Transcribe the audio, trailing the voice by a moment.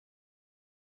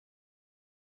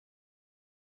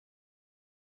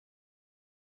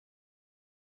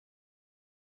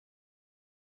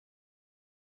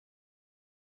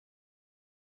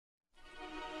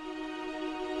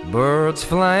Birds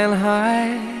flying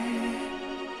high,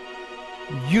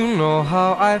 you know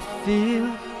how I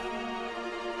feel.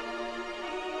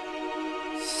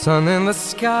 Sun in the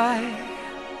sky,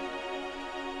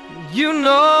 you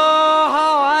know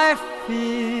how I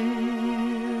feel.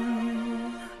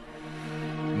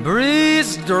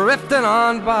 Breeze drifting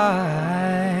on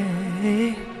by,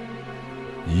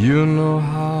 you know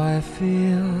how I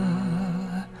feel.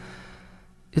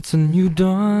 It's a new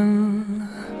dawn,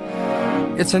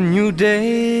 it's a new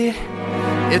day,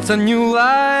 it's a new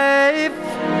life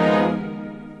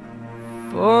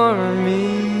for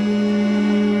me.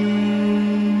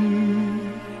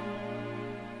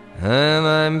 And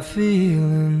I'm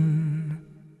feeling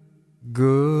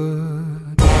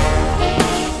good.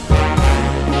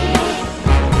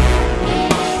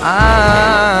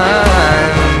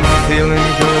 I'm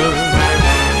feeling good.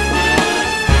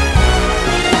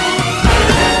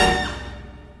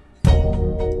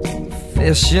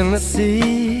 Fish in the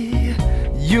sea,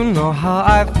 you know how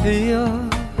I feel.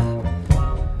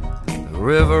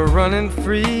 River running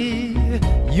free,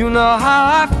 you know how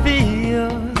I feel.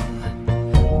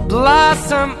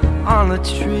 Blossom on a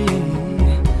tree,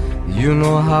 you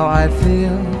know how I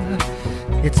feel.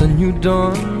 It's a new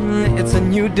dawn, it's a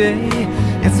new day,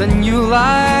 it's a new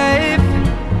life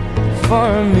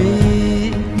for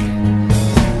me.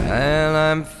 And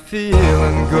I'm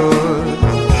feeling good.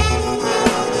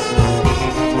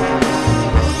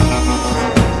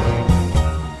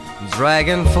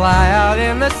 Dragonfly out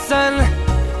in the sun,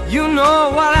 you know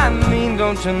what I mean,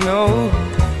 don't you know?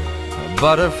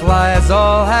 Butterflies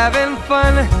all having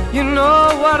fun, you know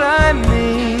what I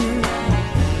mean.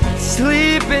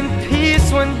 Sleep in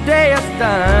peace when day is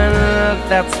done,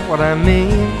 that's what I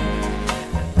mean.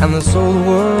 And this old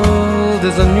world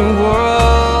is a new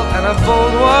world and a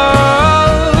bold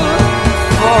world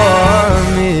for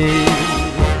me.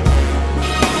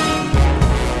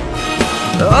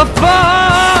 For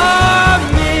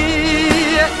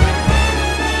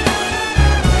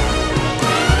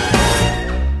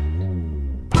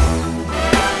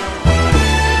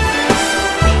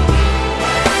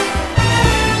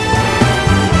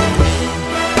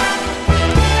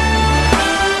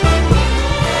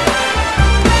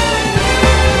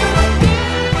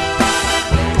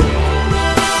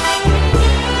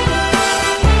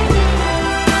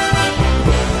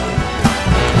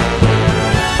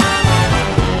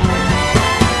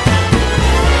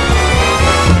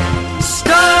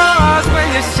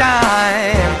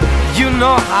you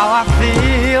know how I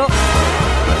feel.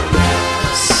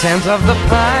 Scent of the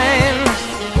pine,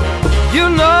 you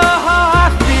know how I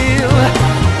feel.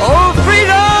 Oh,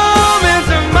 freedom is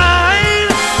mine,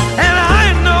 and I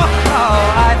know how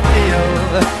I feel.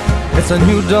 It's a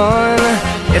new dawn,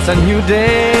 it's a new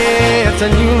day, it's a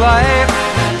new life.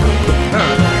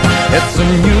 It's a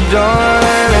new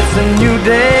dawn, it's a new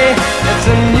day, it's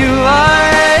a new